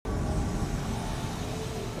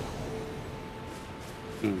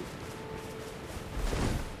Hmm.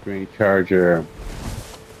 Green Charger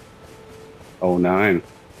 09.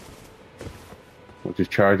 What you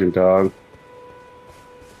charging, dog?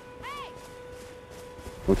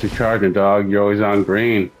 What you charging, dog? You're always on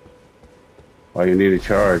green. Why you need a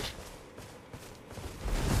charge?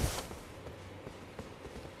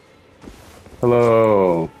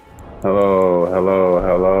 Hello. Hello. Hello.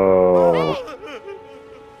 Hello.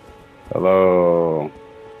 Hello.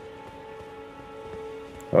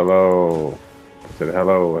 Hello. I said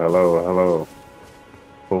hello. Hello. Hello.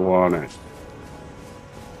 Who want it?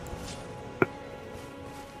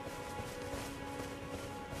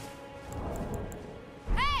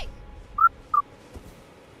 Hey!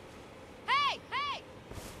 Hey! Hey!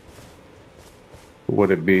 Who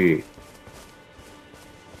would it be?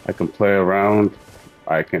 I can play around.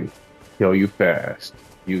 I can kill you fast.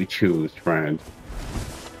 You choose, friend.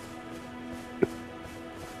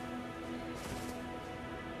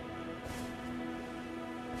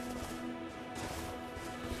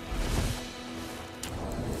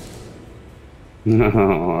 No,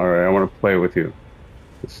 all right. I want to play with you.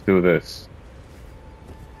 Let's do this.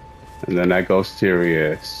 And then I go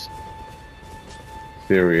serious,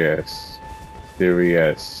 serious,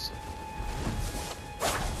 serious.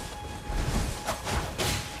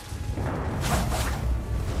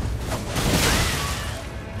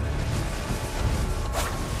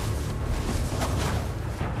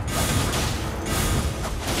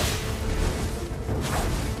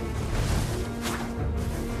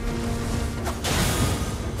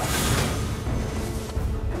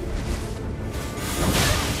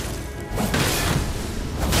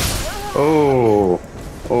 Oh,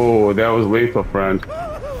 oh, that was lethal, friend.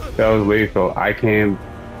 That was lethal. I came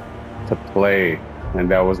to play,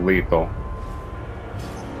 and that was lethal.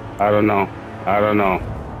 I don't know. I don't know.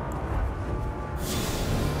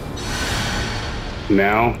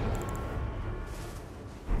 Now,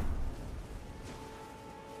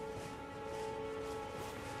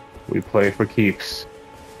 we play for keeps.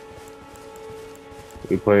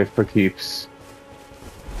 We play for keeps.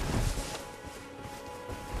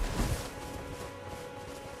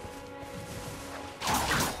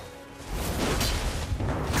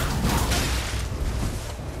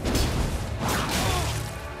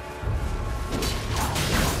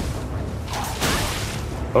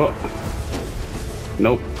 Oh,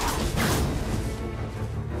 nope.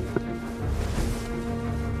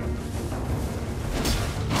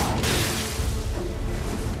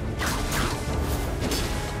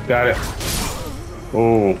 Got it.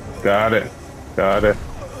 Oh, got it. Got it.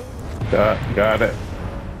 Got it.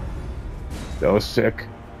 That was sick.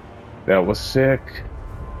 That was sick.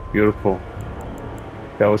 Beautiful.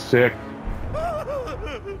 That was sick.